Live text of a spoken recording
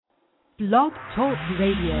Blog Talk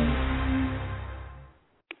Radio.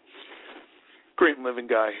 Green Living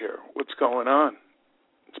Guy here. What's going on?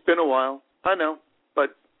 It's been a while, I know,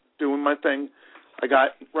 but doing my thing. I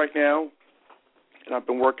got right now, and I've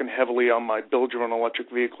been working heavily on my Build Your Own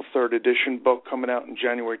Electric Vehicle 3rd edition book coming out in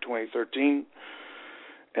January 2013.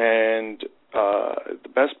 And the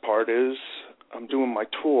best part is I'm doing my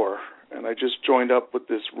tour, and I just joined up with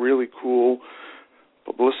this really cool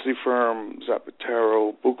publicity firm,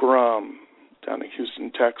 Zapatero Bucaram, down in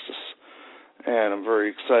Houston, Texas. And I'm very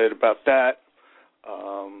excited about that.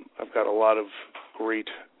 I've got a lot of great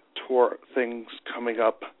tour things coming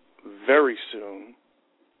up very soon,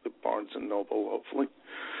 with Barnes & Noble, hopefully.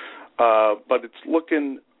 But it's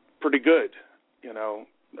looking pretty good, you know.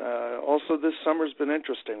 Also, this summer's been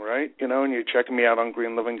interesting, right? You know, and you're checking me out on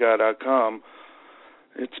greenlivingguy.com.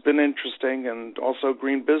 It's been interesting, and also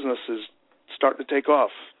green business is starting to take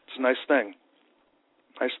off. It's a nice thing.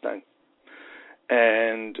 Nice thing.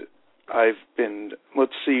 And I've been,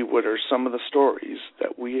 let's see, what are some of the stories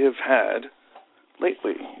that we have had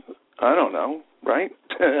lately? I don't know, right?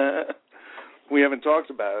 We haven't talked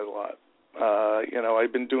about it a lot. You know,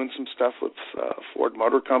 I've been doing some stuff with Ford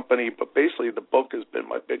Motor Company, but basically the book has been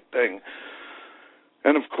my big thing.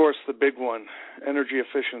 And, of course, the big one, energy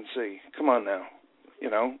efficiency. Come on now. You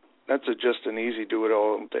know, that's just an easy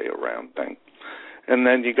do-it-all-day-around thing. And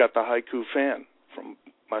then you got the Haiku fan from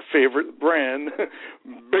my favorite brand,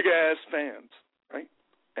 big-ass fans, right?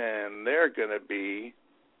 And they're going to be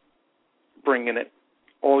bringing it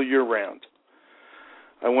all year round.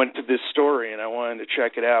 I went to this story, and I wanted to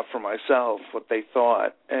check it out for myself, what they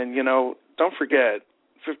thought. And, you know, don't forget,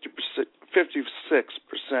 56%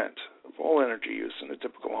 of all energy use in a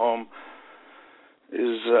typical home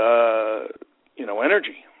is, you know,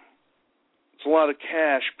 energy. It's a lot of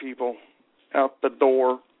cash, people, out the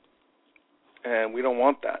door, and we don't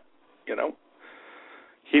want that, you know.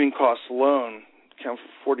 Heating costs alone account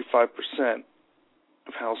for 45%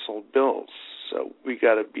 of household bills. So we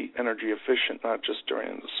got to be energy efficient, not just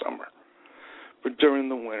during the summer, but during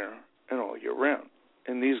the winter and all year round.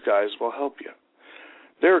 And these guys will help you.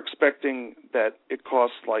 They're expecting that it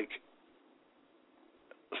costs like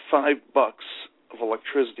 $5 of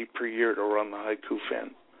electricity per year to run the Haiku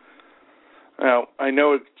fan. Now, I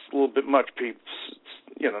know it's a little bit much, peeps. It's,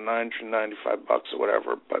 you know, $995 or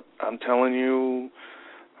whatever, but I'm telling you,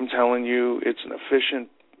 it's an efficient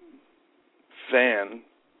fan,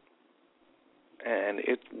 and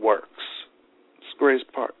it works. It's the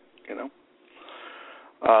greatest part, you know.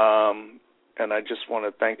 And I just want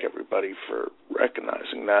to thank everybody for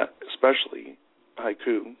recognizing that, especially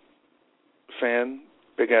Haiku fan,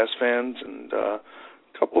 big-ass fans, and a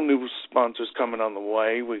couple new sponsors coming on the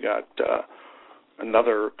way. We got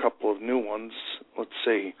another couple of new ones. Let's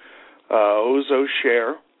see. Ozo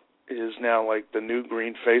Share is now like the new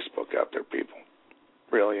green Facebook out there, people.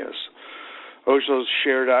 Really is.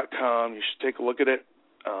 OzoShare.com. You should take a look at it.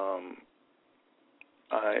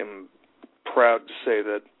 I'm proud to say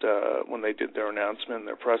that when they did their announcement,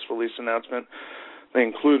 their press release announcement, they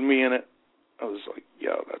included me in it. I was like,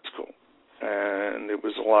 yeah, that's cool. And it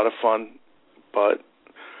was a lot of fun, but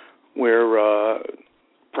we're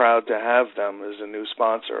proud to have them as a new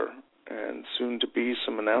sponsor, and soon to be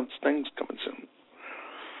some announced things coming soon.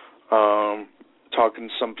 Talking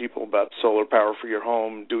to some people about solar power for your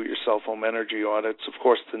home, do-it-yourself home energy audits. Of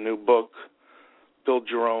course, the new book, Build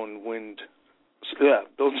Your Own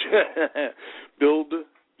Build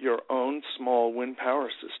Your Own Small Wind Power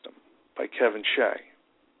System by Kevin Shea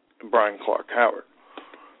and Brian Clark Howard.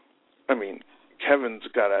 I mean, Kevin's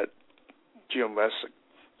got a geomessic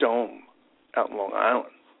dome out in Long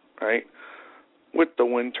Island, right, with the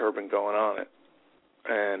wind turbine going on it.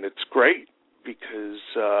 And it's great because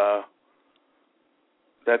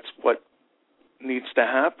that's what needs to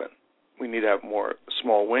happen. We need to have more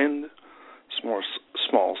small wind,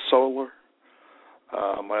 small solar.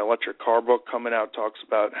 My electric car book coming out talks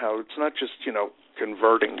about how it's not just, you know,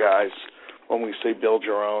 converting guys when we say build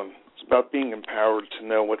your own. It's about being empowered to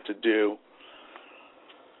know what to do.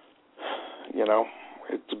 You know,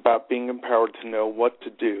 it's about being empowered to know what to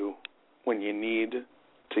do when you need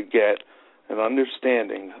to get an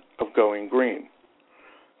understanding of going green.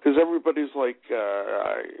 Because everybody's like,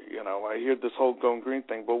 you know, I hear this whole going green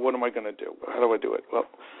thing, but what am I going to do? How do I do it? Well,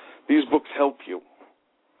 these books help you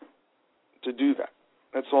to do that.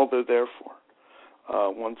 That's all they're there for,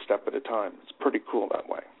 one step at a time. It's pretty cool that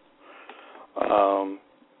way.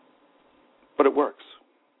 But it works.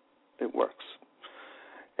 It works.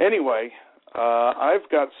 Anyway, I've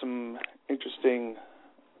got some interesting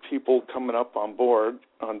people coming up on board,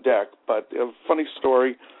 on deck, but a funny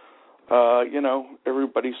story.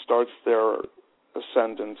 everybody starts their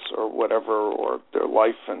ascendance or whatever, or their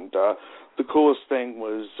life, and the coolest thing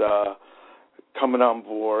was coming on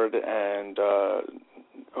board and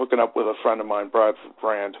hooking up with a friend of mine, Brad,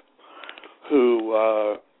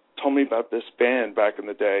 who told me about this band back in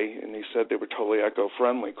the day, and he said they were totally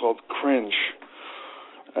eco-friendly, called Cringe,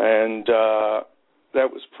 and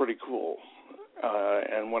that was pretty cool.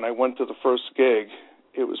 And when I went to the first gig,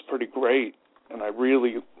 it was pretty great, and I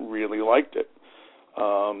really, really liked it.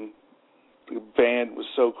 The band was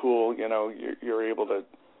so cool, you're able to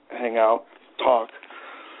hang out, talk,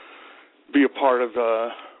 be a part of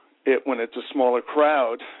it when it's a smaller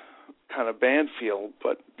crowd kind of band feel,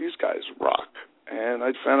 but these guys rock. And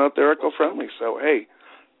I found out they're eco-friendly, so hey,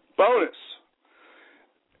 bonus.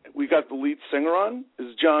 We got the lead singer on.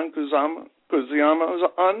 Is John Cusimano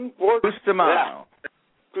on board? Cusimano. Yeah.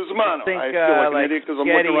 Cusimano. I think I feel like an idiot because I'm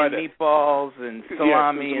looking right at it. Meatballs and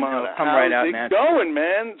salami, and they'll come right out naturally. How's it going,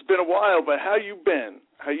 man? It's been a while, but how you been?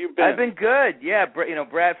 I've been good. Yeah,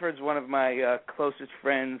 Bradford's one of my closest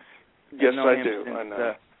friends. Yes, I do. I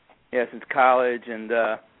know. Since college, and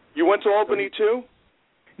you went to Albany too?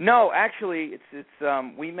 No, actually, it's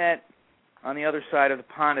we met on the other side of the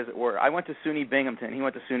pond, as it were. I went to SUNY Binghamton. He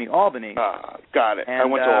went to SUNY Albany. Got it. And, I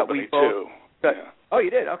went to Albany too. Yeah. Oh, you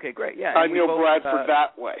did? Okay, great. Yeah. I knew Bradford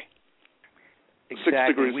that way. Exactly. 6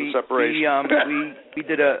 degrees of separation. We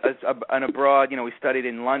did an abroad. We studied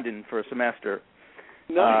in London for a semester.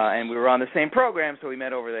 Nice. And we were on the same program, so we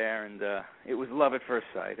met over there, and it was love at first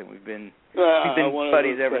sight, and we've been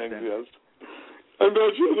buddies ever since. Yes. I'm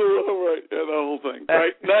not sure they're all right. Yeah, the whole thing.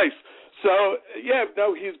 Right. Nice. So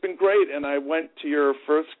he's been great, and I went to your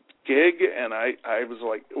first gig, and I was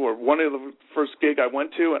like, or one of the first gig I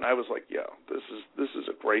went to, and I was like, this is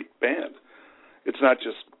a great band. It's not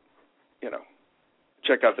just,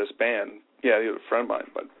 check out this band. Yeah, you're a friend of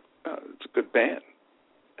mine, but it's a good band.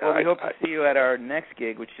 Well, we hope to see you at our next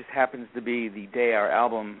gig, which just happens to be the day our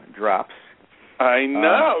album drops. I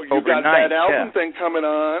know. You got that album yeah. thing coming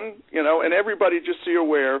on, and everybody, just so you're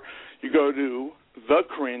aware, you go to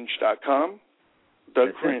thecringe.com,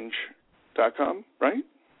 thecringe.com, right?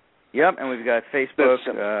 Yep, and we've got Facebook /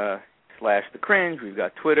 The Cringe. We've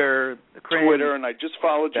got Twitter, The Cringe. Twitter, and I just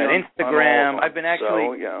followed you on Instagram. all I've been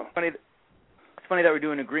actually, so, it's funny that we're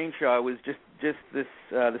doing a green show. I was just this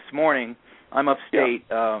morning. I'm upstate.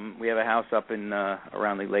 Yeah. We have a house up in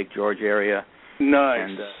around the Lake George area.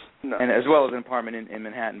 Nice. And as well as an apartment in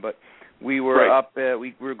Manhattan. But we were up.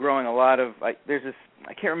 We were growing a lot of. There's this.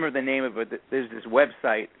 I can't remember the name of it. But there's this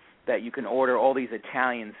website that you can order all these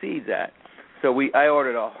Italian seeds at. So I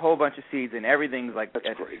ordered a whole bunch of seeds, and everything's like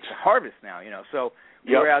it's harvest now. So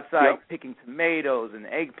we were outside picking tomatoes and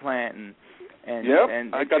eggplant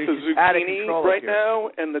and I got the zucchini right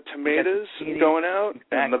now, and the tomatoes going out,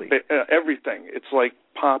 exactly. and everything. It's like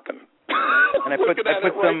popping. And I put some.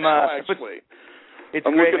 It's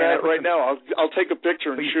I'm great, looking at it right now. I'll take a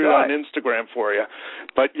picture and shoot it on Instagram for you.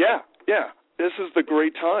 But this is the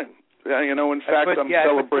great time. In fact, I'm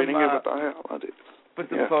celebrating it with the holidays. Put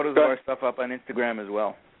some photos of our stuff up on Instagram as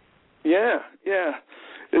well. Yeah.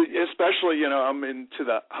 Especially, I'm into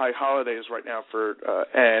the high holidays right now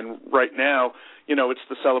and right now, it's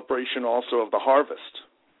the celebration also of the harvest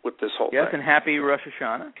with this whole thing. Yes, and happy Rosh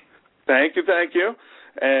Hashanah. Thank you.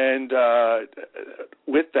 And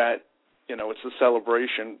with that, it's the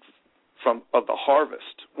celebration of the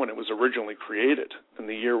harvest when it was originally created, and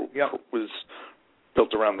the year was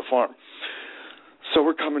built around the farm. So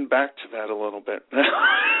we're coming back to that a little bit.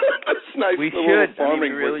 It's nice. We little should.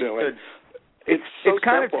 farming we really we're doing. Should. It's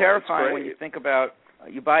kind simple. of terrifying when you think about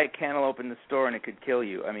you buy a cantaloupe in the store and it could kill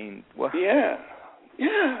you. I mean, what? Yeah.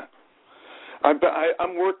 I'm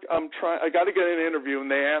trying. I got to get an interview,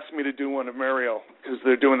 and they asked me to do one of Mariel because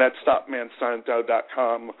they're doing that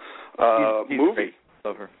StopManScientist.com movie. Great.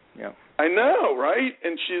 Love her. Yeah. I know, right?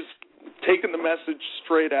 And she's taking the message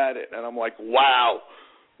straight at it, and I'm like, wow.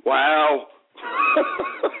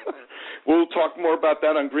 We'll talk more about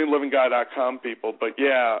that on greenlivingguy.com, people. But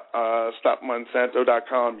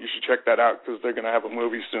StopMonsanto.com. You should check that out because they're going to have a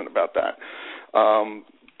movie soon about that.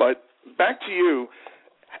 But back to you.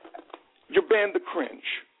 Your band, The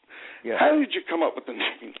Cringe. Yeah. How did you come up with the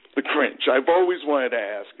name, The Cringe? I've always wanted to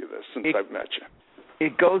ask you this since I've met you.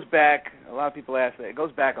 It goes back, a lot of people ask that, it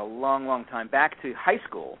goes back a long, long time, back to high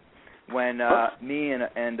school when me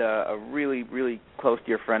and a really, really close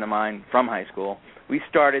dear friend of mine from high school, we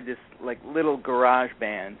started this little garage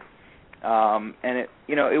band. And it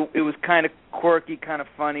was kind of quirky, kind of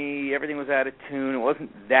funny. Everything was out of tune. It wasn't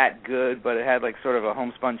that good, but it had sort of a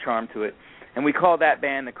homespun charm to it. And we called that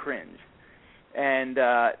band The Cringe. And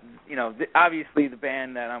obviously the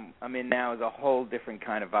band that I'm in now is a whole different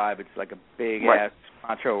kind of vibe. It's like a big ass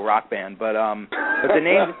macho rock band, but the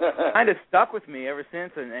name kind of stuck with me ever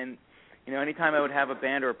since. And anytime I would have a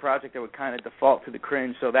band or a project, I would kind of default to the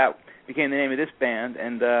Cringe. So that became the name of this band,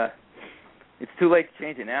 and it's too late to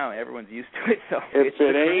change it now. Everyone's used to it. So if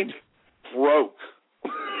it ain't broke,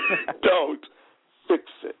 don't fix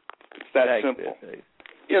it. It's that simple.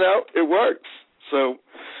 It works. So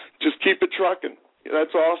just keep it trucking.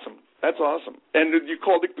 That's awesome. And you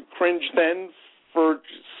called it the Cringe then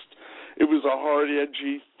it was a hard,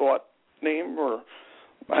 edgy thought name, or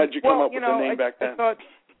how'd you come up with the name back then? I thought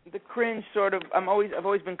the Cringe sort of, I've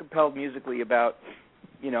always been compelled musically about,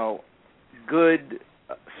 good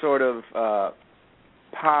sort of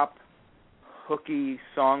pop, hooky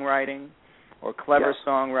songwriting or clever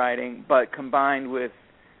songwriting, but combined with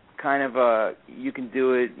kind of you can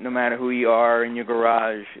do it no matter who you are in your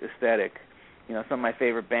garage aesthetic. Some of my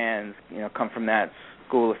favorite bands, come from that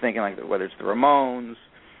school of thinking, like whether it's the Ramones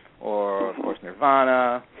or, of course,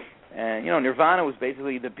 Nirvana. And, Nirvana was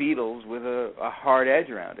basically the Beatles with a hard edge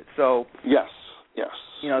around it. So yes.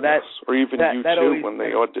 Or even U2 when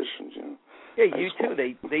they auditioned. Yeah, U2.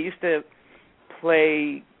 They used to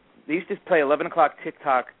play 11 o'clock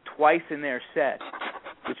Tick-Tock twice in their set,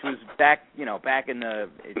 which was back in the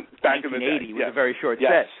 1980 was a very short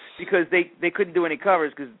set, because they couldn't do any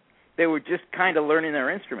covers because they were just kind of learning their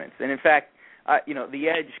instruments. And in fact, the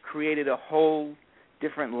Edge created a whole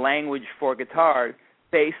different language for guitar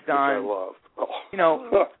based on,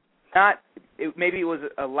 maybe it was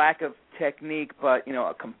a lack of technique, but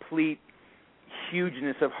a complete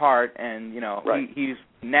hugeness of heart. And he's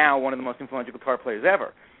now one of the most influential guitar players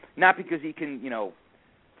ever. Not because he can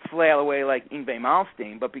flail away like Yngwie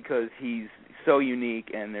Malmsteen, but because he's so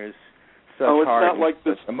unique and there's such heart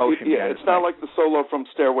and emotion. Yeah, it's not like the solo from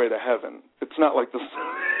Stairway to Heaven. It's not like the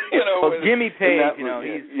Well, Jimmy Page,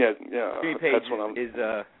 Jimmy Page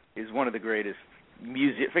is one of the greatest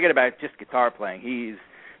music. Forget about just guitar playing. He's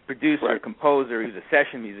producer, composer. He's a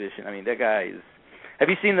session musician. I mean, that guy is. Have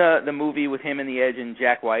you seen the movie with him and the Edge and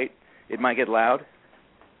Jack White? It Might Get Loud.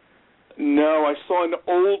 No, I saw an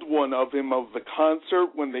old one of him of the concert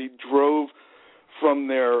when they drove from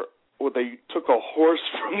they took a horse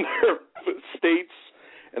from their states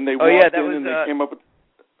and they walked in and they came up with.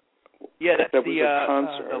 Yeah, that's that was a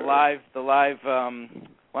concert. The live.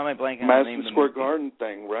 Why am I blanking on the name of the Madison Square movie? Garden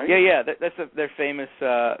thing, right? Yeah, that's their famous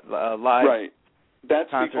live. Right,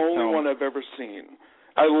 that's the only one I've ever seen.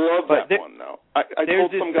 I love that one though. I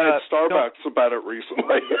told some guy at Starbucks about it recently.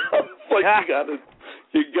 Like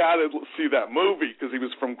you gotta see that movie because he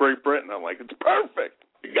was from Great Britain. I'm like, it's perfect.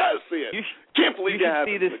 You gotta see it. Can't believe you should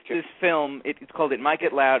see this film. It's called It Might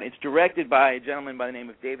Get Loud. It's directed by a gentleman by the name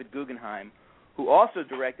of David Guggenheim, who also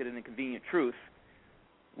directed An Inconvenient Truth,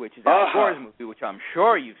 which is Al Gore's movie, which I'm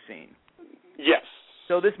sure you've seen. Yes.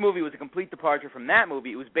 So this movie was a complete departure from that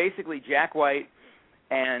movie. It was basically Jack White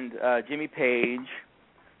and Jimmy Page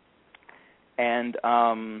and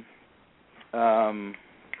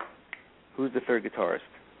who's the third guitarist?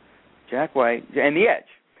 Jack White and the Edge.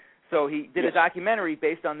 So he did a documentary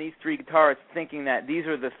based on these three guitarists, thinking that these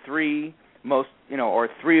are the three most, or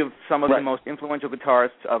three of some of the most influential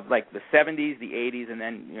guitarists of like the 70s, the 80s, and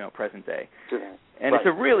then present day. And it's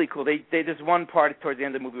a really cool. There's one part towards the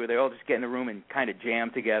end of the movie where they all just get in the room and kind of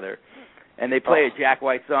jam together, and they play a Jack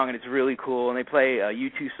White song, and it's really cool. And they play a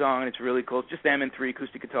U2 song, and it's really cool. It's just them and three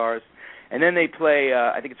acoustic guitars. And then they play,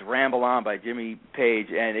 I think it's Ramble On by Jimmy Page,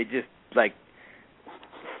 and it just like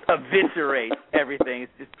eviscerates everything.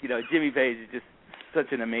 It's just Jimmy Page is just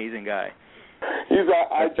such an amazing guy.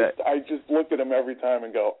 I just look at him every time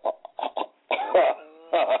and go,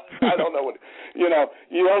 I don't know what you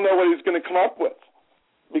don't know what he's going to come up with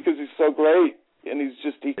because he's so great, and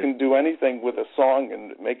he can do anything with a song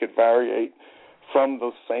and make it variate from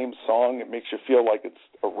the same song. It makes you feel like it's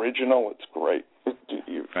original. It's great.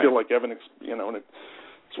 You feel like Evan, and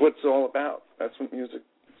it's what it's all about. That's what music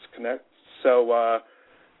connects. So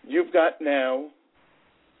you've got now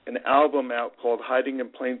an album out called Hiding in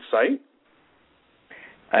Plain Sight.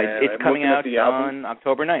 It's coming out on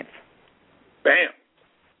October 9th. Bam.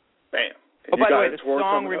 And by the way, the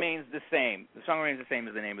song remains the same. The song remains the same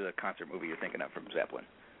as the name of the concert movie you're thinking of from Zeppelin.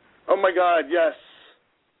 Oh, my God, yes.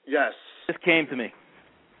 Just came to me.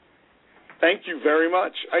 Thank you very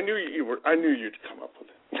much. I knew you'd come up with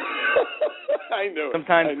it. I know it.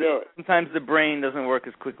 Sometimes I know it. Sometimes the brain doesn't work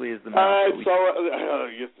as quickly as the mouth.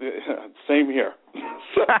 Same here.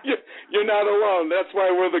 So you're not alone. That's why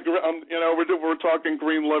we're talking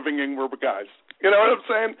green living guys. You know what I'm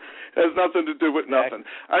saying? It has nothing to do with nothing.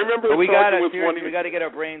 I remember we got to get our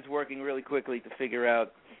brains working really quickly to figure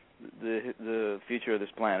out the future of this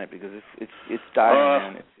planet, because it's dying,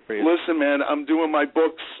 man. It's serious. Listen, man, I'm doing my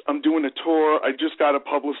books. I'm doing a tour. I just got a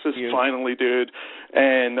publicist finally, dude,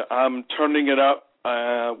 and I'm turning it up.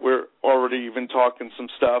 We're already even talking some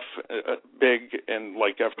stuff big, and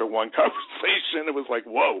like after one conversation, it was like,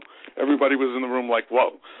 whoa. Everybody was in the room like,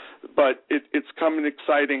 whoa. But it's coming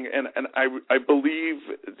exciting, and I believe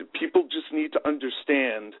people just need to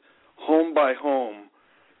understand, home by home,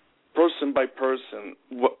 person by person,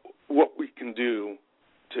 what we can do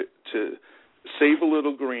to save a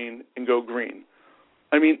little green and go green.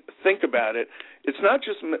 I mean, think about it. It's not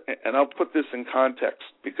just, and I'll put this in context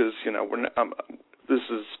because this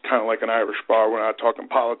is kind of like an Irish bar. We're not talking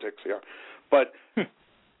politics here, but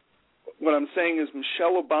what I'm saying is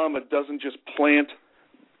Michelle Obama doesn't just plant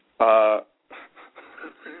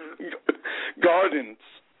gardens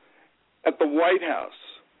at the White House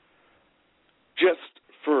just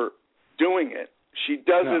for doing it. She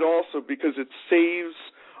does it also because it saves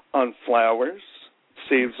on flowers,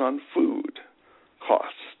 saves on food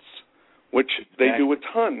costs, which they do a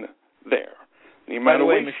ton there. By the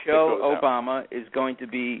way, Michelle Obama is going to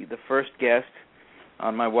be the first guest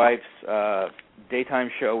on my wife's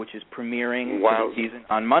daytime show, which is premiering for the season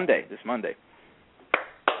on this Monday.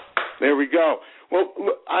 There we go. Well,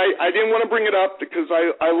 I didn't want to bring it up because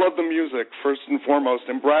I love the music, first and foremost.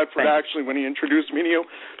 And Bradford, actually, when he introduced me to you,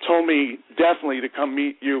 told me definitely to come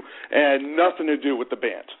meet you, and nothing to do with the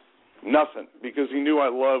band. Nothing, because he knew I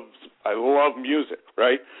love music,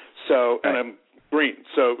 right? So, and I'm green,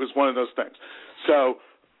 so it was one of those things. So,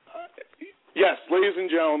 yes, ladies and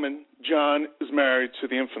gentlemen, John is married to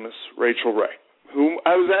the infamous Rachel Ray, whom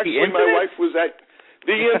my wife was at,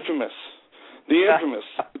 the infamous. The infamous,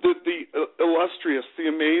 the illustrious, the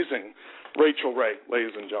amazing Rachel Ray,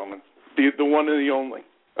 ladies and gentlemen. The one and the only.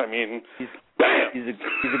 I mean, bam! She's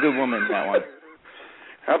a good woman, that one.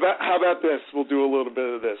 How about this? We'll do a little bit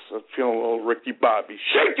of this. I'm feeling a little Ricky Bobby.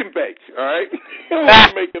 Shake and bake, all right? We're going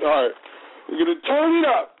to make it hard. We're going to turn it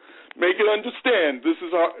up. Make it understand. This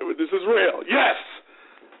is real. Yes!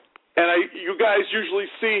 And you guys usually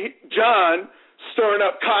see John stirring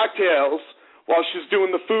up cocktails while she's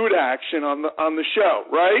doing the food action on the show,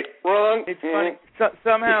 right? Wrong? It's funny.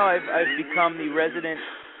 Somehow I've become the resident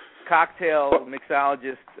cocktail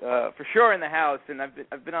mixologist for sure in the house, and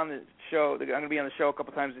I've been on the show. I'm going to be on the show a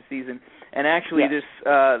couple times this season. And actually,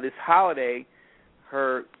 this holiday,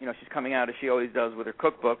 she's coming out as she always does with her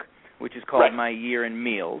cookbook, which is called My Year in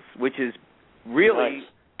Meals, which is really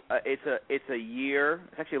it's a year.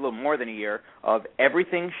 It's actually a little more than a year of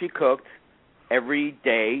everything she cooked every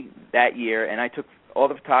day that year, and I took all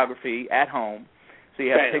the photography at home. So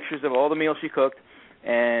you have pictures of all the meals she cooked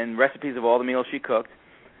and recipes of all the meals she cooked.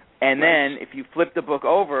 And then if you flip the book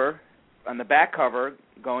over, on the back cover,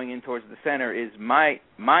 going in towards the center, is My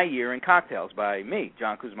Year in Cocktails by me,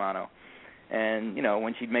 John Cusimano. And,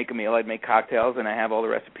 when she'd make a meal, I'd make cocktails, and I have all the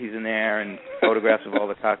recipes in there and photographs of all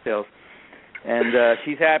the cocktails. And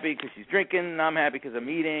she's happy because she's drinking, and I'm happy because I'm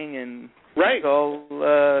eating, and it's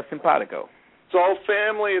all simpatico. It's all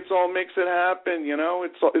family. It's all makes it happen,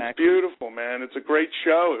 It's beautiful, man. It's a great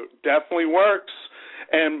show. It definitely works.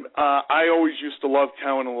 And I always used to love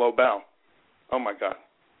Cowan and Lobel. Oh, my God.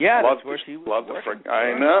 Yeah, that's where she was working.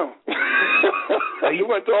 I know. You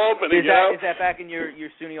went to Albany, Is that back in your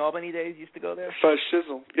SUNY Albany days? You used to go there? For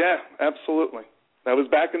shizzle. Yeah, absolutely. That was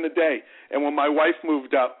back in the day. And when my wife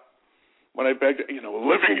moved up, when I begged,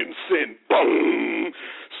 living in sin, boom.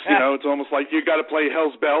 It's almost like you got to play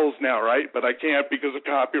Hell's Bells now, right? But I can't because of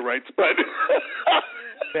copyrights. But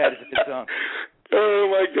bad, it's a good song. Oh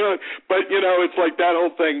my God! But it's like that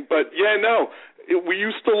whole thing. But we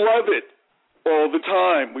used to love it all the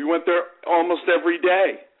time. We went there almost every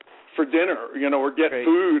day for dinner, or get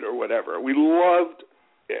food or whatever. We loved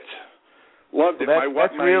it. Loved it.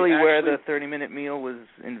 That's really where the 30-minute meal was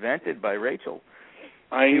invented by Rachel.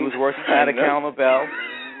 She was working at a Cowan Bell,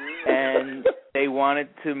 and they wanted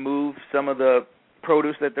to move some of the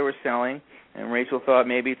produce that they were selling, and Rachel thought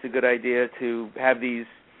maybe it's a good idea to have these,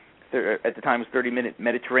 at the time it was 30-minute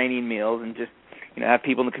Mediterranean meals, and just have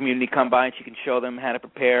people in the community come by and she can show them how to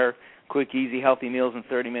prepare quick, easy, healthy meals in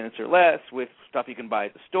 30 minutes or less with stuff you can buy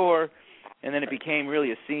at the store. And then it became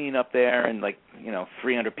really a scene up there, and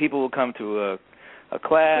 300 people would come to a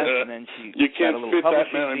class, and then you can't got a little fit that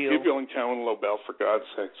publishing many deal. people in Cowan and Lobel, for God's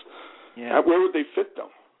sakes. Yeah. Where would they fit them?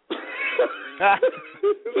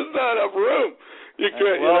 There's not enough room.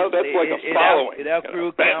 That's like a following. It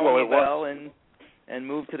outgrew Calvin Bell and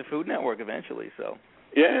moved to the Food Network eventually. So.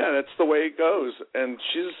 Yeah, that's the way it goes. And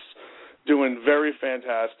she's doing very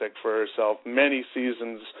fantastic for herself. Many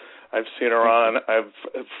seasons I've seen her on. I'm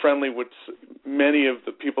friendly with many of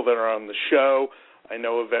the people that are on the show. I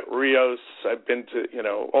know Yvette Rios. I've been to,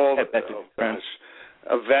 all the... Oh, gosh.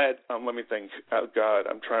 Yvette, let me think. Oh, God,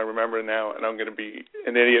 I'm trying to remember now, and I'm going to be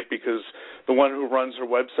an idiot because the one who runs her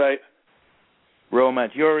website... Roma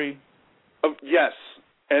Maggiore. Yes,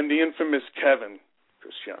 and the infamous Kevin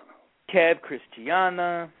Cristiano. Kev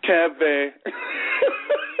Cristiana. Keve.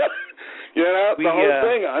 The whole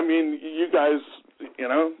thing. I mean, you guys,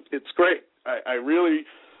 it's great. I really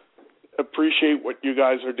appreciate what you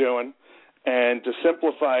guys are doing. And to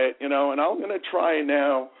simplify it, and I'm going to try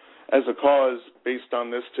now as a cause based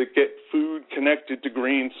on this to get food connected to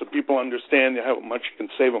green so people understand how much you can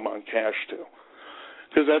save them on cash too.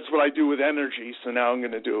 Because that's what I do with energy, so now I'm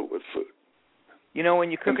going to do it with food.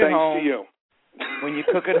 When you cook at home, to you. When you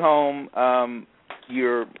cook at home,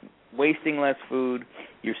 you're wasting less food,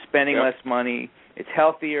 you're spending less money, it's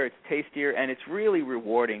healthier, it's tastier, and it's really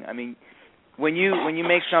rewarding. I mean, when you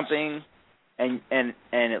make something and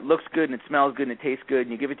it looks good and it smells good and it tastes good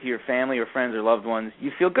and you give it to your family or friends or loved ones,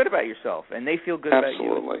 you feel good about yourself and they feel good about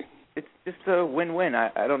you. Absolutely. It's just a win-win.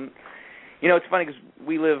 I don't, it's funny because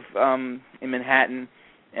we live in Manhattan.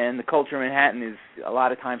 And the culture in Manhattan is a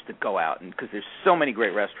lot of times to go out, and because there's so many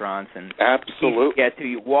great restaurants and absolutely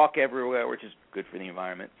you walk everywhere, which is good for the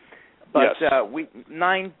environment. But yes. We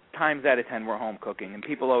 9 times out of 10 we're home cooking, and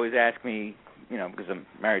people always ask me, because I'm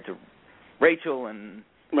married to Rachel and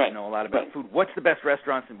I know a lot about food. What's the best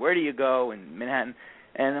restaurants and where do you go in Manhattan?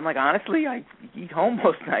 And I'm like, honestly, I eat home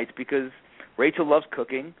most nights because Rachel loves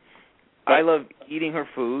cooking. I love eating her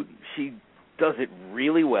food. She does it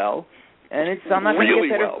really well. And I'm not going to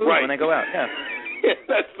get better food when I go out. Yeah.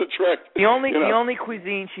 That's the trick. The only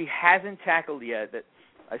cuisine she hasn't tackled yet that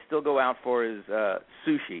I still go out for is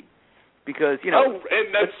sushi, because Oh,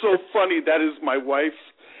 and that's so funny. That is my wife's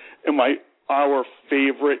and our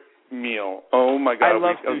favorite meal. Oh my God! I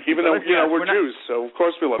love sushi. Even though we're Jews, so of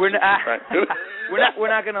course we love sushi. Right? we're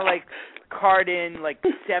not going to cart in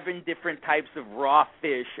 7 different types of raw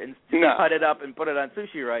fish and cut it up and put it on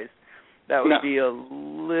sushi rice. That would be a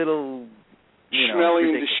little, smelly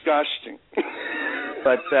and ridiculous. disgusting.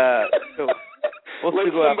 But so we'll let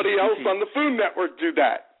somebody else on the Food Network do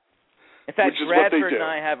that. In fact, Bradford and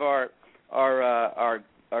I have our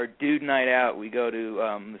dude night out. We go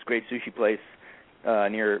to this great sushi place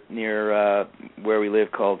near where we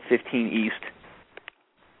live called 15 East.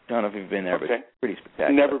 Don't know if you've been there, but it's pretty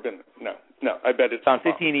spectacular. Never been there. No, I bet it's on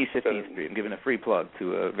 15 East 15th Street. I'm giving a free plug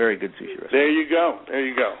to a very good sushi restaurant. There you go.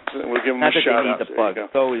 We'll give them a shout out. Not that they need the plug.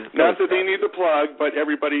 Not that they need the plug, but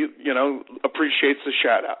everybody, appreciates the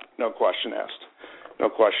shout out. No question asked.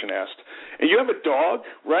 And you have a dog,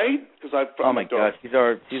 right? Oh my gosh, she's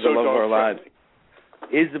the love of our lives.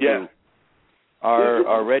 Isabel,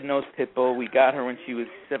 our red-nosed pit bull. We got her when she was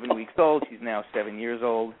 7 weeks old. She's now 7 years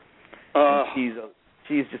old.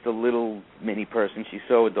 She's just a little mini person. She's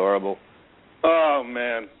so adorable. Oh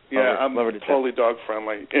man, yeah, I'm totally dog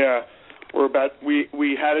friendly. Yeah,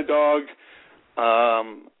 we had a dog.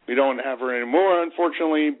 We don't have her anymore,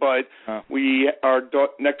 unfortunately, but our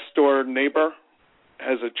next door neighbor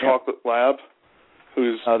has a chocolate lab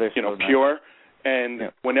who's pure.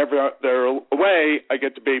 And whenever they're away, I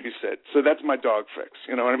get to babysit. So that's my dog fix.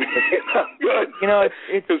 You know what I mean? Good.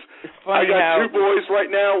 It's funny. I got 2 boys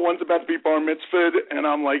right now. One's about to be bar mitzvahed, and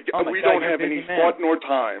I'm like, we don't have any thought nor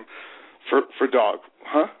time for dog.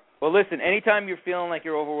 Huh? Well, listen, anytime you're feeling like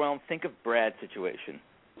you're overwhelmed, think of Brad's situation.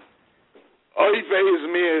 Oy vey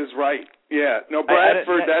me is right. Yeah. No,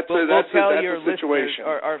 Bradford, that's a situation.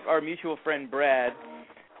 Our mutual friend Brad,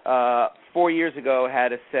 4 years ago,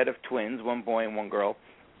 had a set of twins, 1 boy and 1 girl.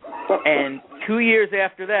 And 2 years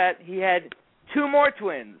after that, he had 2 more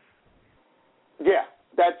twins. Yeah,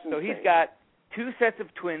 that's insane. So he's got 2 sets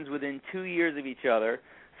of twins within 2 years of each other.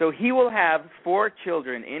 So he will have 4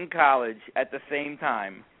 children in college at the same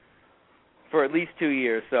time for at least 2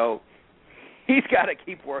 years. So he's got to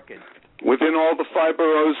keep working. Within all the 5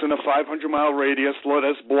 boroughs in a 500-mile radius, let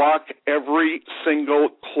us block every single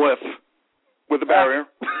cliff with a barrier.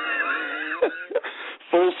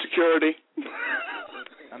 Full security.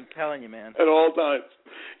 I'm telling you, man. At all times.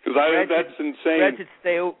 Because that's insane. Brad should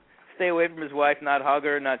stay away from his wife, not hug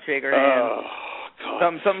her, not shake her hand. Oh,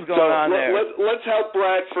 God. Something's going on there. Let's help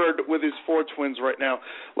Bradford with his 4 twins right now.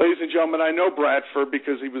 Ladies and gentlemen, I know Bradford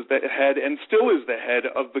because he was the head and still is the head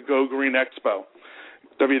of the Go Green Expo.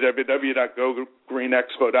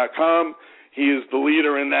 www.gogreenexpo.com. He is the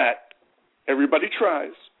leader in that. Everybody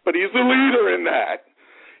tries, but he's the leader in that.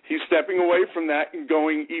 He's stepping away from that and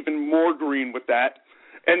going even more green with that.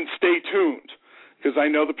 And stay tuned, because I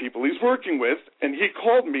know the people he's working with, and he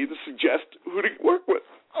called me to suggest who to work with.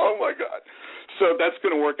 Oh, my God. So that's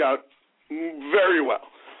going to work out very well.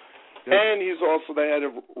 Good. And he's also the head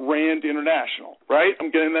of Rand International, right? I'm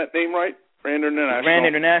getting that name right? Rand International. Rand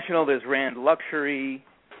International, there's Rand Luxury.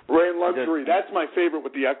 Rand Luxury, that's my favorite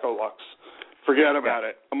with the Echo Lux. Forget about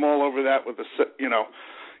it. I'm all over that with the, you don't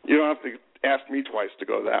have to ask me twice to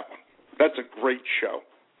go to that one. That's a great show.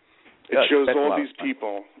 It shows all these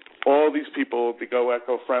people, the Go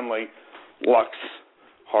Eco-Friendly Lux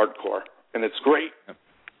hardcore, and it's great.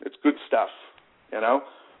 It's good stuff,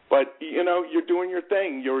 But, you're doing your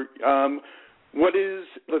thing.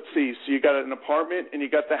 Let's see, so you got an apartment and you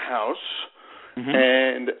got the house,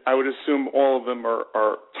 and I would assume all of them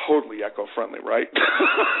are totally eco-friendly, right?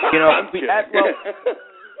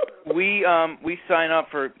 We sign up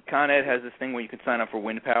for, Con Ed has this thing where you can sign up for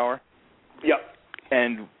wind power. Yep.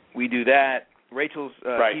 And we do that. Rachel's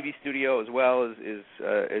TV studio as well is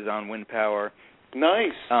on wind power.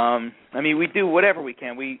 Nice. We do whatever we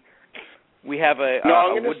can. We have I'm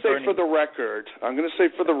going to say for the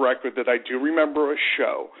record that I do remember a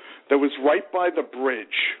show that was right by a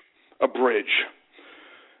bridge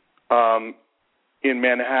in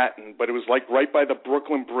Manhattan, but it was like right by the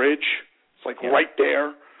Brooklyn Bridge. It's like right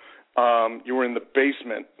there. You were in the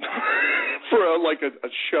basement for a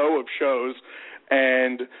show of shows,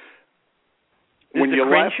 and when you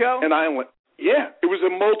left, and I went, it was a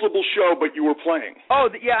multiple show, but you were playing. Oh,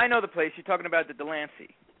 I know the place. You're talking about the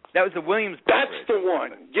Delancey. That was the Williamsburg. That's the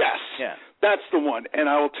one. Yes. Yeah. That's the one. And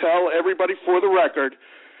I will tell everybody for the record,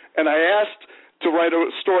 and I asked to write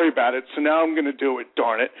a story about it, so now I'm going to do it,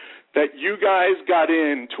 darn it, that you guys got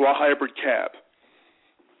into a hybrid cab.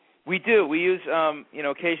 We do. We use,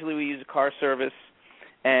 occasionally we use a car service,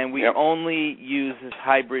 and we only use this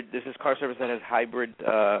hybrid. This is car service that has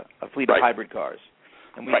a fleet of hybrid cars,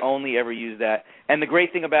 and we only ever use that. And the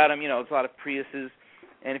great thing about them, it's a lot of Priuses.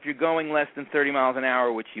 And if you're going less than 30 miles an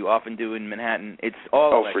hour, which you often do in Manhattan, it's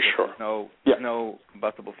all electric. For sure. There's no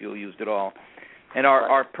combustible fuel used at all. And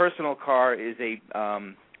our personal car is a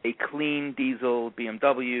clean diesel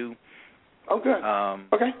BMW. Oh, good.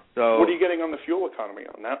 Okay. So what are you getting on the fuel economy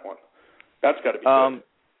on that one? That's got to be good.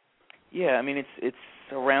 Yeah, it's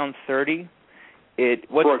around 30. What's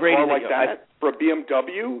for a great car is like that, for a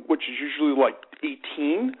BMW, which is usually like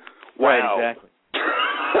 18. Wow. Right. Exactly.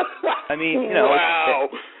 Wow.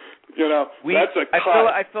 That's a cut.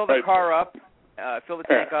 I fill the car up, fill the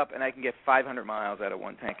tank up, and I can get 500 miles out of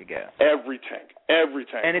one tank of gas. Every tank,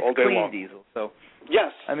 and it's all day clean long. Diesel. So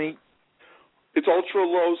yes, it's ultra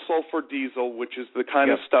low sulfur diesel, which is the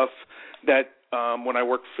kind of stuff that when I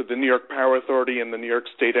worked for the New York Power Authority and the New York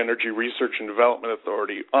State Energy Research and Development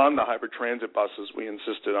Authority on the hybrid transit buses, we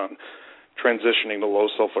insisted on transitioning to low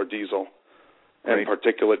sulfur diesel. And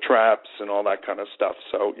particulate traps and all that kind of stuff.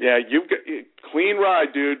 So, you've got clean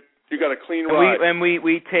ride, dude. You got a clean ride.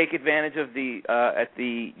 We take advantage of at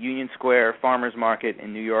the Union Square Farmers Market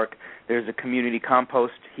in New York, there's a community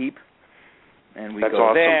compost heap, and we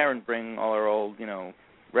go there and bring all our old,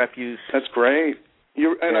 refuse. That's great.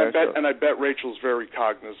 I bet Rachel's very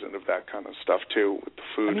cognizant of that kind of stuff too with the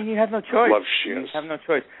food. You have no choice. Love she is. You have no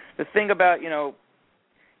choice. The thing about you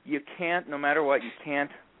can't, no matter what, you can't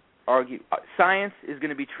argue. Science is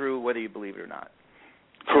going to be true whether you believe it or not.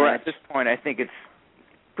 Correct. And at this point, I think it's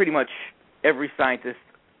pretty much every scientist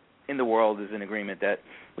in the world is in agreement that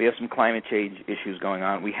we have some climate change issues going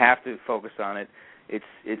on. We have to focus on it. It's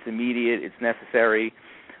immediate. It's necessary.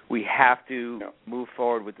 We have to move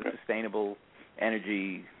forward with the sustainable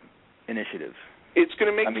energy initiative. It's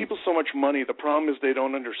going to make people so much money. The problem is they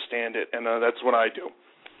don't understand it, and that's what I do.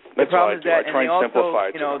 That's what I do. I try and simplify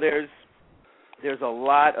it. There's a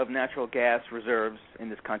lot of natural gas reserves in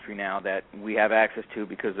this country now that we have access to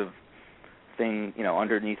because of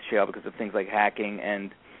underneath shale, because of things like hacking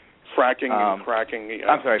and fracking and cracking.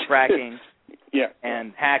 I'm sorry, fracking.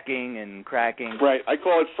 And hacking and cracking. Right. I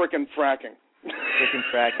call it frickin' fracking. Frickin'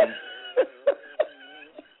 fracking.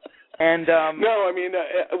 And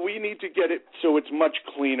we need to get it so it's much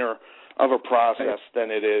cleaner of a process than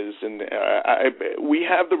it is, and we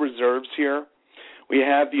have the reserves here. We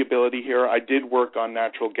have the ability here. I did work on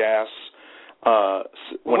natural gas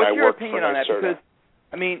when I worked for NYSERDA. What's your opinion on that? Because,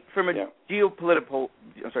 from a geopolitical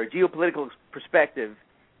perspective,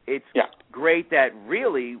 it's great that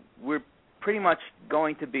really we're pretty much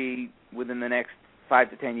going to be, within the next 5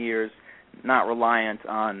 to 10 years, not reliant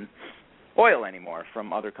on oil anymore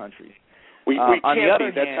from other countries. We can't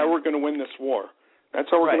be. That's how we're going to win this war. That's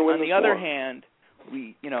how we're going to win this war. On the other hand,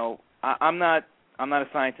 I'm not a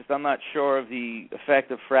scientist. I'm not sure of the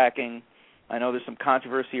effect of fracking. I know there's some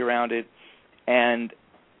controversy around it, and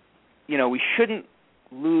we shouldn't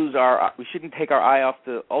take our eye off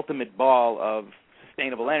the ultimate ball of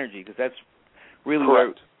sustainable energy, because that's really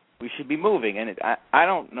where we should be moving. And I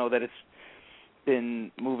don't know that it's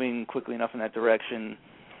been moving quickly enough in that direction.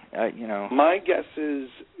 My guess is,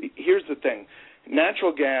 here's the thing: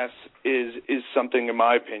 natural gas is something, in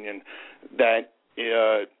my opinion, that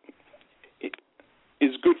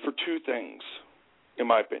is good for two things. In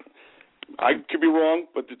my opinion, I could be wrong,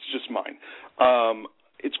 but it's just mine.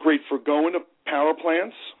 It's great for going to power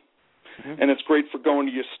plants, and it's great for going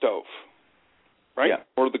to your stove, right? Yeah.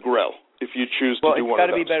 Or the grill, if you choose to do one of those. Well, it's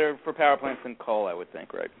got to be better for power plants than coal, I would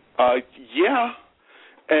think, right? Yeah.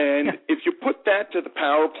 And if you put that to the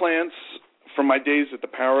power plants, from my days at the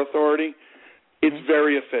Power Authority, it's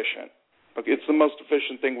very efficient. Okay, it's the most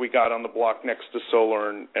efficient thing we got on the block next to solar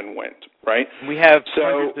and wind, right? We have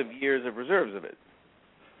hundreds of years of reserves of it.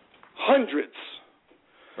 Hundreds.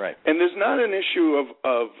 Right. And there's not an issue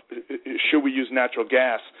of should we use natural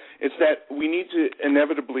gas. It's that we need to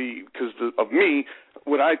inevitably, because of me,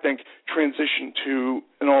 what I think, transition to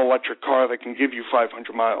an all-electric car that can give you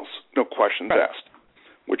 500 miles, no questions asked,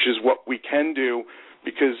 which is what we can do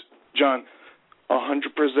because, John,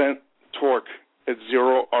 100% torque at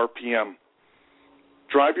 0 RPM.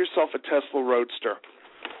 Drive yourself a Tesla Roadster.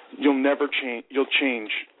 You'll never change. You'll change.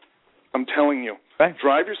 I'm telling you. Right.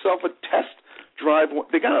 Drive yourself a test drive.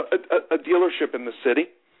 They got a dealership in the city.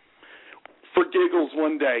 For giggles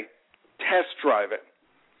one day, test drive it.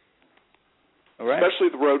 All right. Especially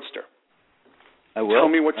the Roadster. I will. Tell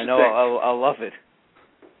me what you think. I know. I'll love it.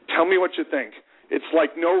 Tell me what you think. It's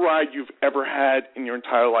like no ride you've ever had in your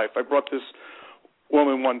entire life. I brought this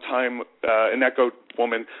woman one time, an Echo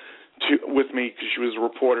woman, with me because she was a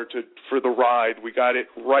reporter for the ride. We got it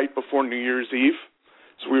right before New Year's Eve.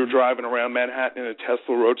 So we were driving around Manhattan in a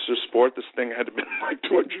Tesla Roadster Sport. This thing had to be like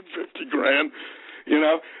 $250,000,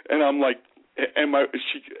 And I'm like, and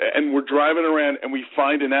we're driving around, and we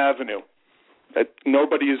find an avenue that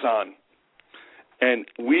nobody is on, and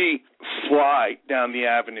we fly down the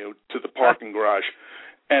avenue to the parking garage.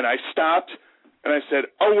 And I stopped, and I said,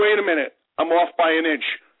 "Oh, wait a minute, I'm off by an inch."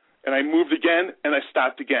 And I moved again, and I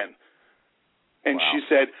stopped again. And she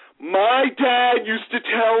said, "My dad used to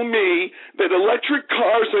tell me that electric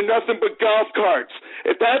cars are nothing but golf carts.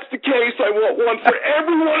 If that's the case, I want one for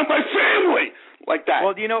everyone in my family." Like that.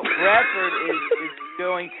 Well, Bradford is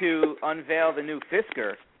going to unveil the new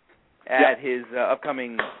Fisker at his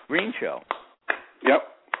upcoming Green Show. Yep.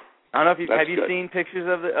 I don't know if have you seen pictures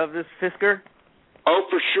of this Fisker? Oh,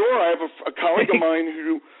 for sure. I have a colleague of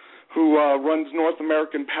mine who runs North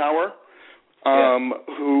American Power.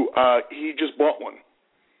 Who he just bought one,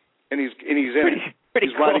 and he's in it.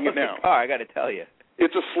 He's cool riding it now. Car, I got to tell you,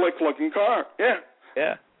 it's a slick looking car.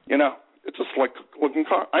 Yeah. It's a slick looking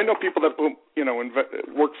car. I know people that put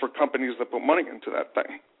work for companies that put money into that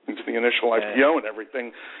thing, into the initial IPO and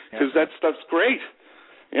everything, because that stuff's great.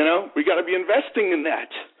 We got to be investing in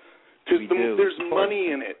that because there's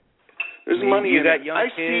money in it. There's money in it. I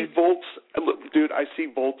see Volts, dude. I see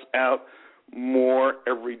Volts out more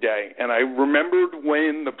every day. And I remembered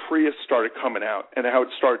when the Prius started coming out and how it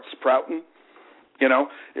started sprouting.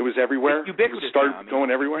 It was everywhere. It's ubiquitous. It started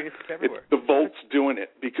going everywhere. The Volt's doing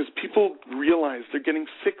it because people realize they're getting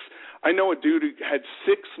I know a dude who had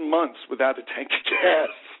 6 months without a tank of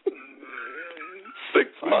gas. 6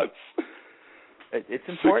 months. It's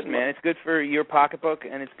important, man. It's good for your pocketbook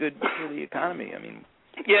and it's good for the economy.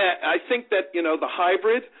 Yeah, I think that, the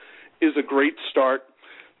hybrid is a great start.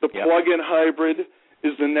 The plug-in hybrid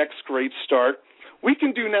is the next great start. We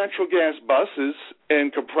can do natural gas buses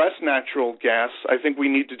and compress natural gas. I think we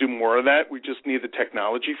need to do more of that. We just need the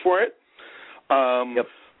technology for it.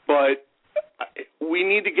 But we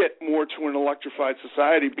need to get more to an electrified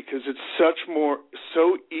society because it's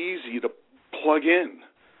so easy to plug in.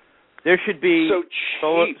 There should be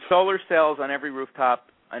so solar cells on every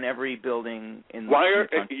rooftop on every building in the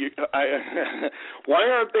country. Why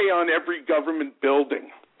aren't they on every government building?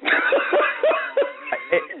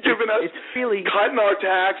 Cutting our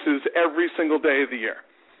taxes every single day of the year.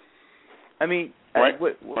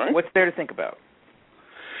 What's there to think about?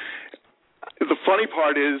 The funny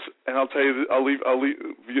part is, and I'll tell you, I'll leave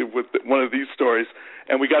you with one of these stories,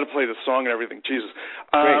 and we got to play the song and everything. Jesus,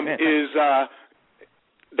 is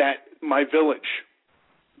that my village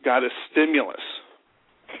got a stimulus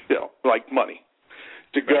bill, like money,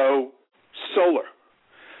 to go solar.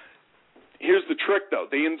 Here's the trick, though.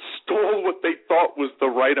 They installed what they thought was the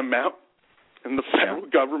right amount, and the federal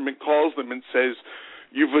government calls them and says,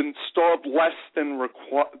 you've installed less than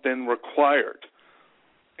required.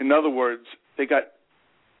 In other words, they got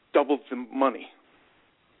double the money.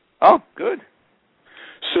 Oh, good.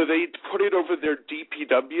 So they put it over their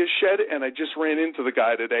DPW shed, and I just ran into the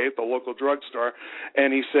guy today at the local drugstore,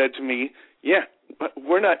 and he said to me, yeah, but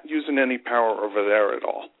we're not using any power over there at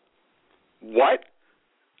all. What?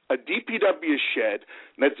 A DPW shed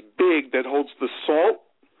that's big, that holds the salt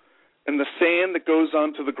and the sand that goes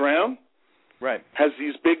onto the ground, right, has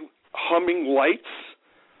these big humming lights,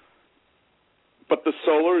 but the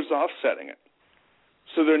solar is offsetting it.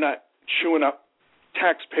 So they're not chewing up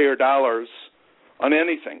taxpayer dollars on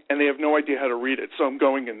anything, and they have no idea how to read it. So I'm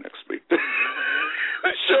going in next week to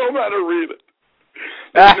show them how to read it.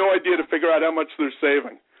 They have no idea to figure out how much they're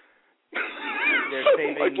saving. They're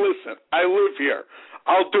saving. Like, listen, I live here.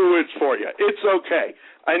 I'll do it for you. It's okay.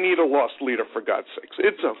 I need a lost leader, for God's sakes.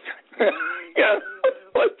 It's okay. Yeah,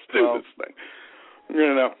 let's do this thing.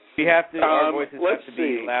 You know, we have to. Our voices have to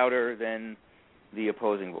see. be louder than the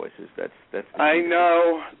opposing voices. That's. I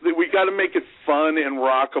know. We got to make it fun and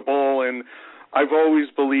rockable, and I've always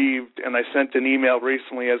believed. And I sent an email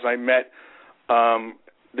recently as I met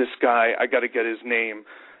this guy. I got to get his name.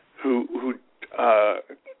 Who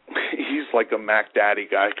he's like a Mac Daddy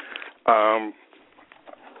guy.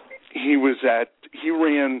 He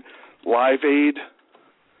ran Live Aid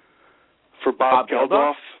for Bob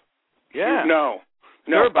Geldof. Yeah. No,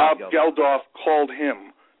 Bob Geldof called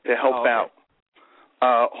him to help out.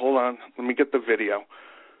 Hold on, let me get the video.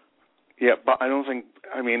 Yeah, but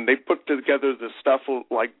they put together the stuff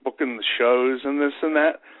like booking the shows and this and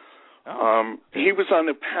that. He was on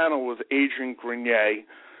a panel with Adrian Grenier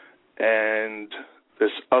and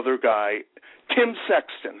this other guy, Tim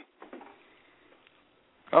Sexton.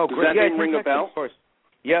 Oh, does that name ring a bell? Of course.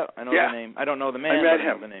 Yeah, I know the name. I don't know the man. I met him.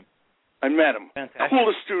 I know the name. I met him. Fantastic.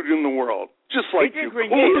 Coolest dude in the world. Just like Adrian you.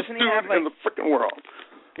 Grenier, Coolest doesn't dude he have, in the freaking world.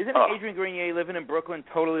 Isn't Adrian Grenier living in Brooklyn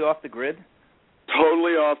totally off the grid?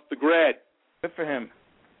 Totally off the grid. Good for him.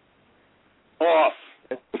 Off.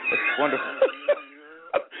 That's wonderful.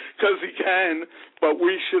 Because he can, but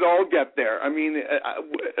we should all get there. I mean,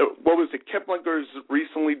 what was it? Kiplinger's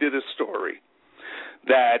recently did a story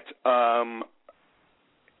that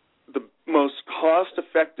the most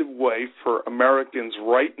cost-effective way for Americans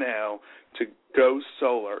right now to go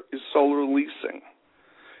solar is solar leasing,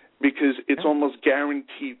 because it's almost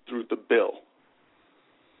guaranteed through the bill.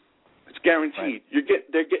 It's guaranteed. Right.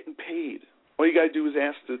 They're getting paid. All you got to do is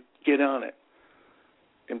ask to get on it,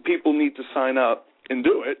 and people need to sign up and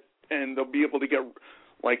do it, and they'll be able to get,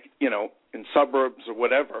 in suburbs or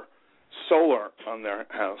whatever, solar on their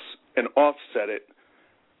house and offset it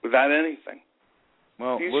without anything.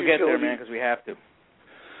 Well, we'll get there, man, because we have to.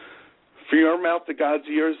 For your mouth to God's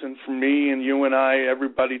ears, and for me and you and I,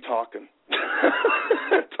 everybody talking.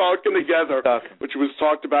 Talking together, which was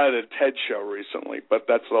talked about at a TED show recently, but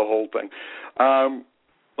that's the whole thing.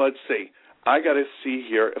 Let's see. I got to see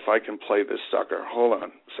here if I can play this sucker. Hold on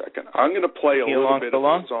a second. I'm going to play a little bit of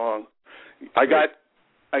a song. I got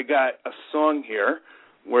a song here.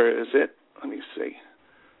 Where is it? Let me see.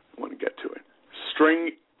 I want to get to it.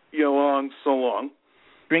 String You Along So Long.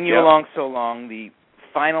 String You Along So Long, the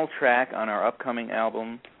final track on our upcoming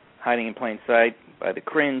album, Hiding in Plain Sight, by the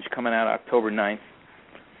Cringe, coming out October 9th.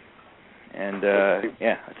 And,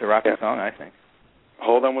 it's a rocking song, I think.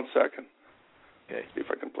 Hold on one second. Okay. See if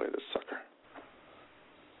I can play this sucker.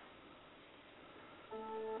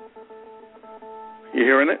 You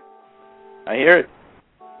hearing it? I hear it.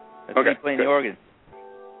 That's okay. me playing the organ.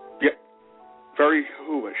 Yeah. Very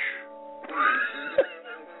Who-ish.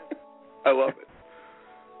 I love it.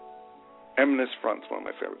 Eminence Front's one of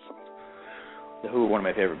my favorite songs. The Who, one of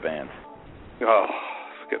my favorite bands. Oh,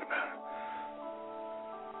 forget about it.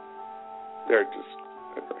 They're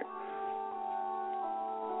great.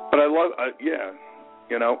 But I love,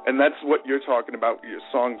 and that's what you're talking about with your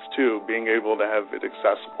songs, too, being able to have it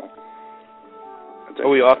accessible. Are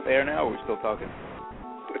we off air now, or are we still talking?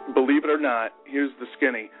 Believe it or not, here's the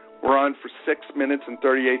skinny. We're on for 6 minutes and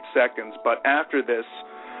 38 seconds, but after this,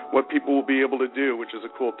 what people will be able to do, which is a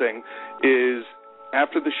cool thing, is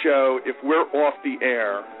after the show, if we're off the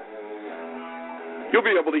air, you'll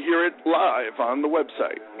be able to hear it live on the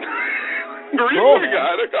website. I'm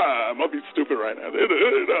going to be stupid right now.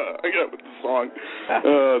 I got with the song.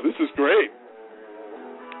 This is great.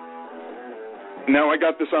 Now I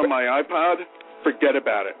got this on my iPod. Forget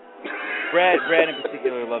about it. Brad in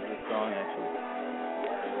particular loves this song, actually.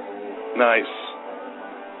 Nice.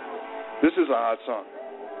 This is a hot song.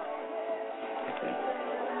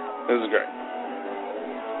 This is great.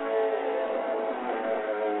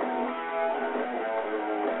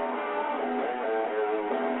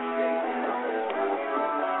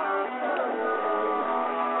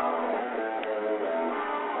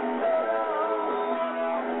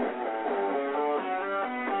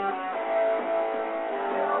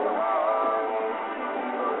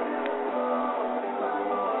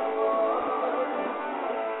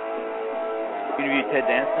 Ted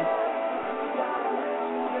Danson?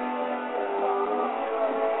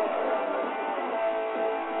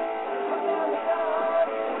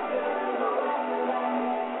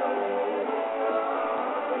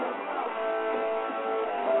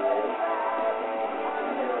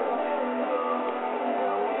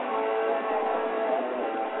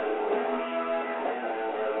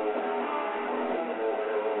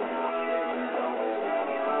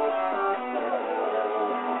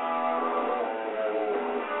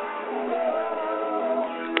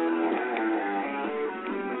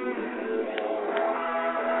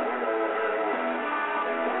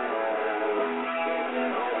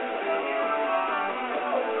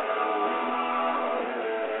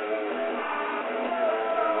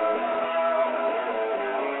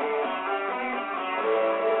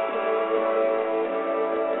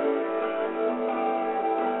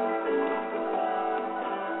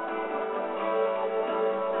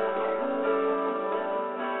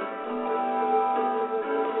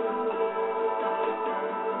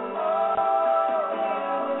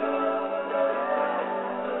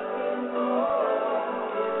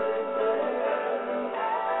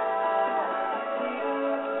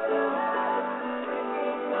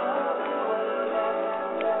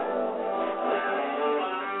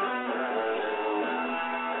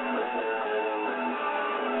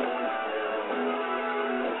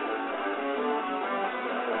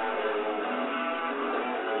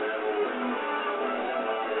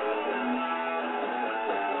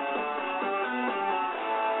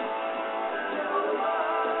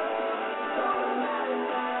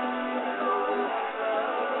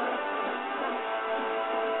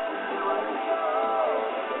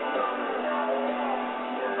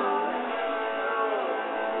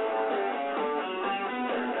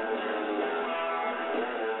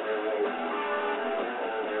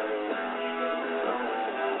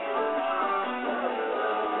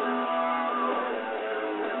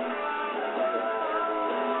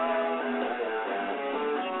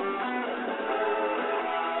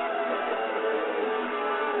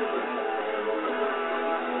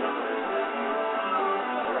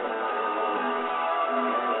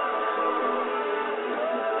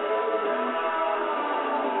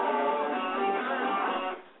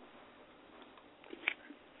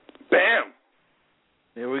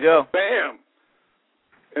 Go. Bam.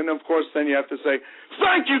 And, of course, then you have to say,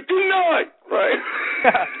 thank you, good night, right?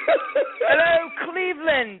 Hello,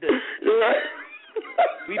 Cleveland. You're right.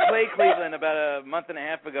 We played Cleveland about a month and a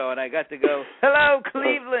half ago, and I got to go, hello,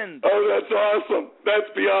 Cleveland. Oh, that's awesome. That's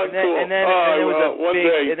beyond cool. And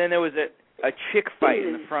then there was a chick fight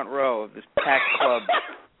in the front row of this packed club.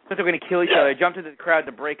 I thought they were going to kill each other. I jumped into the crowd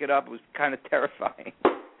to break it up. It was kind of terrifying.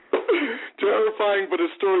 Terrifying, but a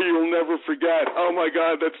story you'll never forget. Oh, my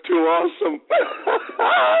God, that's too awesome.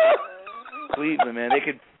 Cleveland, man, they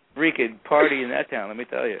could freaking party in that town, let me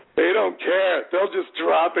tell you. They don't care. They'll just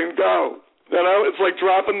drop and go. You know, it's like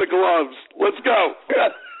dropping the gloves. Let's go.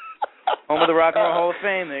 Home of the Rock and Roll Hall of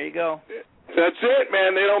Fame. There you go. That's it,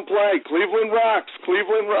 man. They don't play. Cleveland rocks.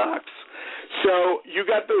 Cleveland rocks. So you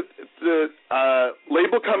got the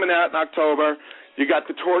label coming out in October. You got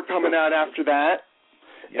the tour coming out after that.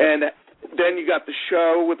 Yep. And then you got the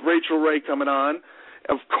show with Rachel Ray coming on,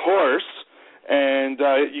 of course. And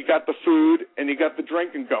you got the food and you got the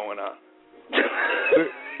drinking going on.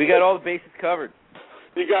 We got all the bases covered.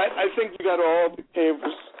 I think you got all the caves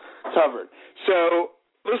covered. So,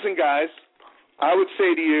 listen, guys, I would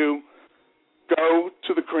say to you, go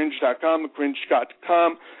to thecringe.com,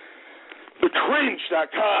 thecringe.com,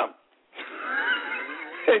 thecringe.com,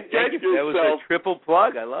 and get yourself. That was a triple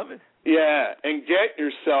plug. I love it. Yeah, and get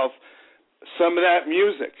yourself some of that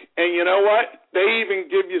music. And you know what? They even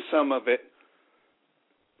give you some of it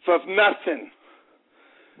for nothing.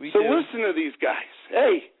 So listen to these guys.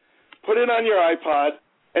 Hey, put it on your iPod,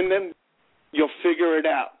 and then you'll figure it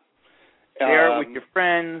out. Share it with your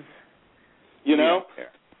friends. You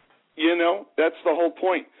know, that's the whole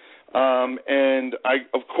point. And I,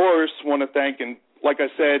 of course, want to thank, and like I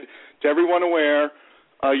said, to everyone aware,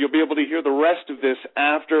 you'll be able to hear the rest of this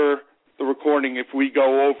after the recording. If we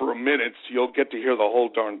go over a minute, you'll get to hear the whole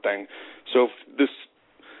darn thing. So if this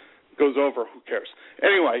goes over, who cares?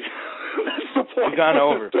 Anyway, that's the point. We've gone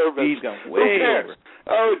over. He's gone way over.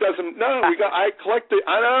 Oh, it doesn't. No, I collected.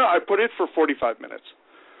 I put it for 45 minutes.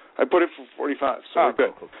 I put it for 45. So we're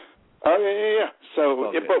good. Cool. Oh yeah.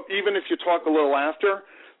 So, but even if you talk a little after,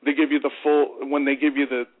 they give you the full. When they give you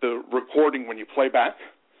the recording when you play back.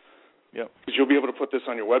 Yep. Because you'll be able to put this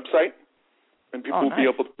on your website, and people will be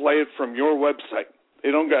able to play it from your website. They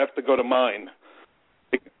don't have to go to mine.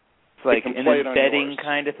 It's like an embedding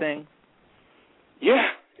kind of thing? Yeah,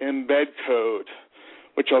 embed code.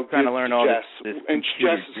 which I'll trying give to learn to all Jess. And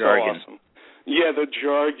Jess is jargon. so awesome. Yeah, the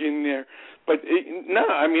jargon there. But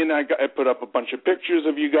I put up a bunch of pictures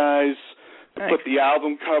of you guys. I put the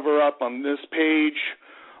album cover up on this page.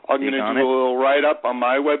 I'm going to do a little write-up on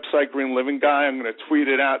my website, Green Living Guy. I'm going to tweet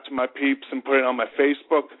it out to my peeps and put it on my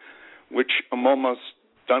Facebook, which I'm almost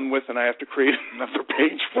done with, and I have to create another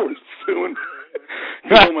page for it soon.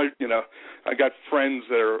 I got friends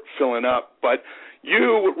that are filling up. But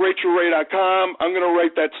you, RachelRay.com, I'm going to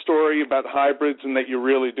write that story about hybrids and that you're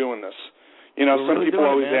really doing this. Some people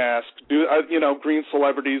always ask, green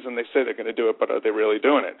celebrities, and they say they're going to do it, but are they really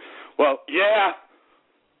doing it? Well, yeah,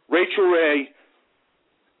 Rachel Ray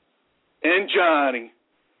and Johnny.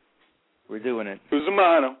 We're doing it.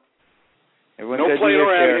 Cusimano. Everyone's no playing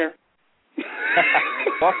around here.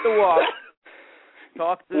 Walk the walk.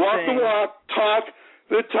 Talk the walk thing. the walk. Talk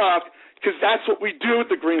the talk. Because that's what we do at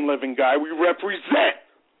the Green Living Guy. We represent.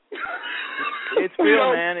 It's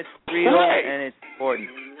real, man. It's real, and it's important.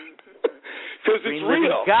 Because it's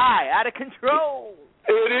real. Guy, out of control.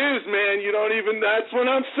 It is, man. That's what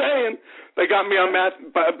I'm saying. They got me on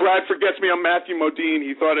Bradford gets me on Matthew Modine.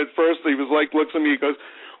 He thought at first, he was like, looks at me, he goes,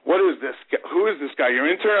 what is this? Who is this guy? Your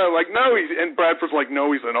intern? I'm like, no. And Bradford's like,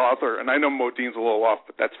 no, he's an author. And I know Modine's a little off,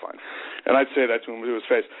 but that's fine. And I'd say that to him to his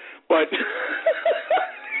face. But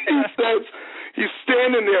he says, he's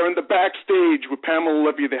standing there in the backstage with Pamela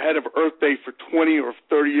Lippi, the head of Earth Day for 20 or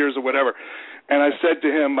 30 years or whatever. And I said to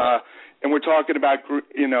him, and we're talking about,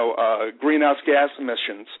 greenhouse gas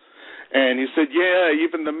emissions. And he said, yeah,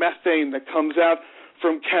 even the methane that comes out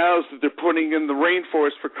from cows that they're putting in the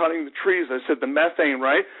rainforest for cutting the trees. I said, the methane,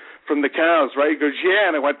 right, from the cows, right? He goes, yeah.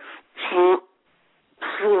 And I went, oh,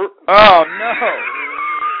 no.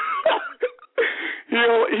 he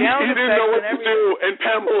didn't know what to do. And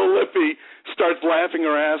Pamela Lippi starts laughing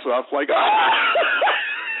her ass off like,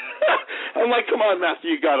 I'm like, come on,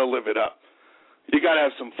 Matthew, you got to live it up. You got to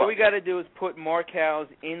have some fun. What we got to do is put more cows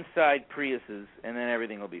inside Priuses, and then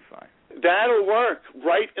everything will be fine. That'll work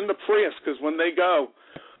right in the Prius, because when they go,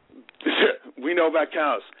 we know about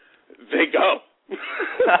cows. They go.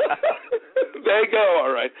 They go,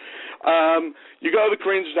 all right. You go to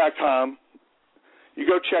cringe.com. You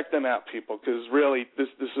go check them out, people, because really this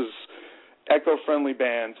is eco-friendly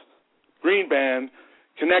band, green band,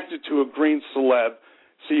 connected to a green celeb.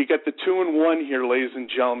 So you get the 2-in-1 here, ladies and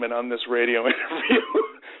gentlemen, on this radio interview.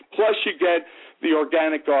 Plus you get the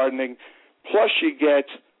organic gardening. Plus you get,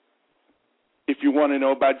 if you want to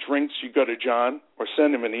know about drinks, you go to John or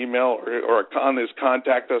send him an email or on his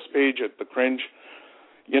contact us page at the Cringe.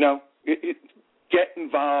 Get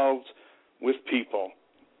involved with people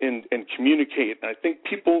and communicate. And I think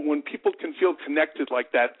when people can feel connected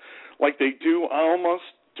like that, like they do almost,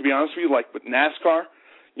 to be honest with you, like with NASCAR,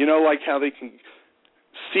 like how they can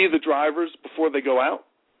see the drivers before they go out.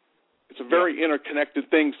 It's a very interconnected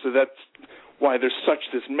thing, so that's why there's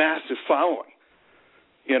this massive following,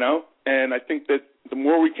 And I think that the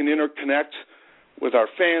more we can interconnect with our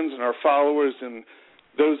fans and our followers and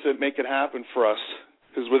those that make it happen for us,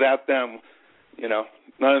 because without them,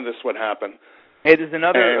 none of this would happen. Hey, there's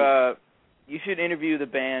another, you should interview the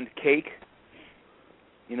band Cake.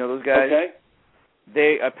 You know those guys? Okay.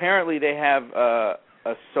 They have a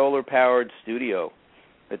solar-powered studio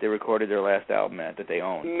that they recorded their last album at that they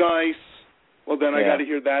own. Nice. Well, then I got to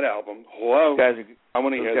hear that album. Hello. I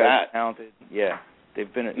want to hear that. Talented. Yeah.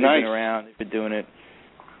 They've been around. They've been doing it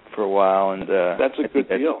for a while, and that's a good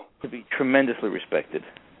deal. To be tremendously respected.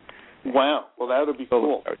 Wow. Well, that would be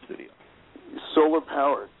cool. Solar-powered studio.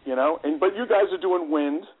 Solar-powered, But you guys are doing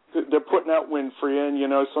wind. They're putting out wind for you,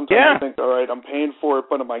 and, sometimes I think, all right, I'm paying for it,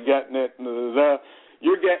 but am I getting it?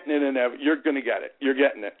 You're getting it, and you're going to get it. You're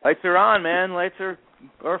getting it. Lights are on, man. Lights are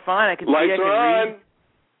fine. I can see. Lights I can are on. Read.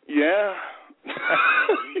 Yeah.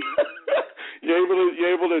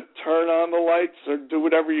 You're able to turn on the lights or do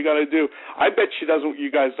whatever you got to do. I bet you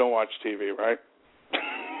guys don't watch TV, right?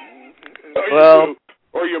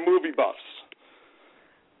 Or you're movie buffs.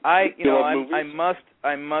 I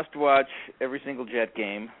must watch every single Jet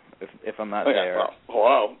game if I'm not there. Well,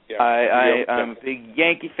 hello. Yeah. I'm a big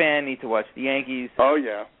Yankee fan. Need to watch the Yankees. Oh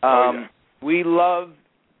yeah. We love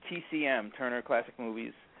TCM, Turner Classic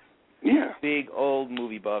Movies. Yeah. Big old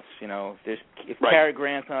movie buffs. If Cary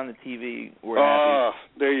Grant's on the TV, we're happy.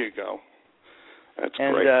 There you go. That's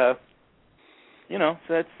great. So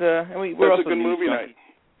that's we're that's also a good movie night.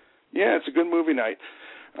 Yeah, it's a good movie night.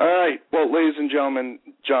 All right. Well, ladies and gentlemen,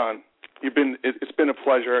 John, it's been a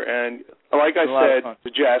pleasure, and like I said to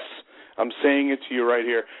Jess, I'm saying it to you right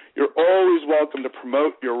here. You're always welcome to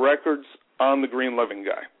promote your records on the Green Living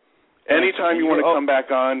Guy. Anytime you want to come back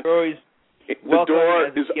on, the door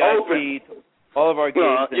is open. all of our gigs.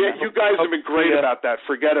 Yeah, you guys have been great about that.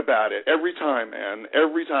 Forget about it. Every time, man.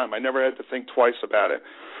 Every time. I never had to think twice about it.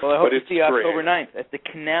 Well, I hope to see you October 9th at the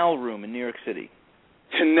Canal Room in New York City.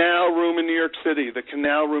 Canal Room in New York City. The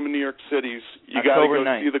Canal Room in New York City. You got to go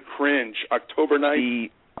 9th. See the Cringe. October 9th.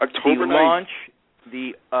 October 9th.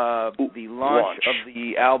 The launch of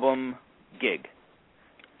the album Gig.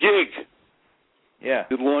 Yeah.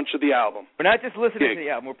 The launch of the album. We're not just listening to the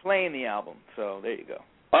album. We're playing the album. So there you go.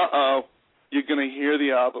 Uh-oh. You're going to hear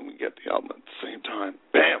the album and get the album at the same time.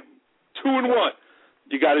 Bam. 2 in 1.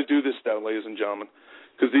 You got to do this, though, ladies and gentlemen,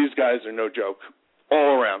 because these guys are no joke.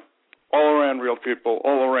 All around. All around real people.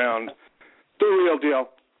 All around. The real deal.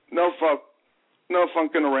 No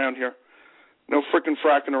funking around here. No frickin'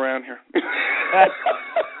 fracking around here.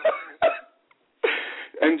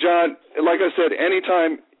 And, John, like I said,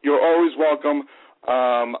 anytime, you're always welcome.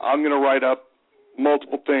 I'm going to write up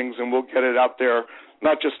multiple things, and we'll get it out there,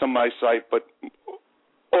 not just on my site, but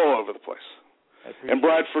all over the place. And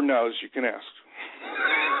Bradford knows, you can ask.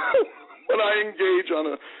 When I engage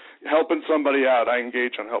on helping somebody out, I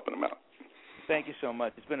engage on helping them out. Thank you so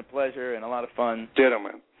much. It's been a pleasure and a lot of fun. Ditto,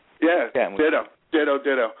 man. Yeah, ditto.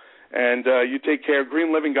 And you take care.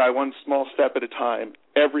 Green Living Guy, one small step at a time,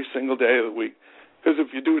 every single day of the week. Because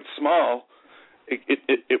if you do it small,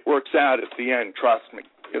 it works out at the end. Trust me.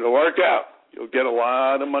 It'll work out. You'll get a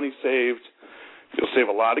lot of money saved. You'll save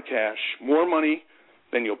a lot of cash, more money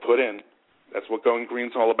than you'll put in. That's what Going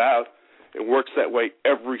Green's all about. It works that way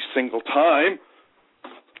every single time.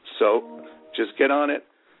 So just get on it,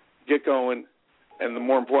 get going, and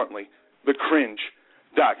more importantly,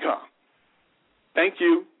 thecringe.com. Thank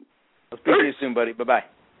you. I'll speak to you soon, buddy. Bye-bye.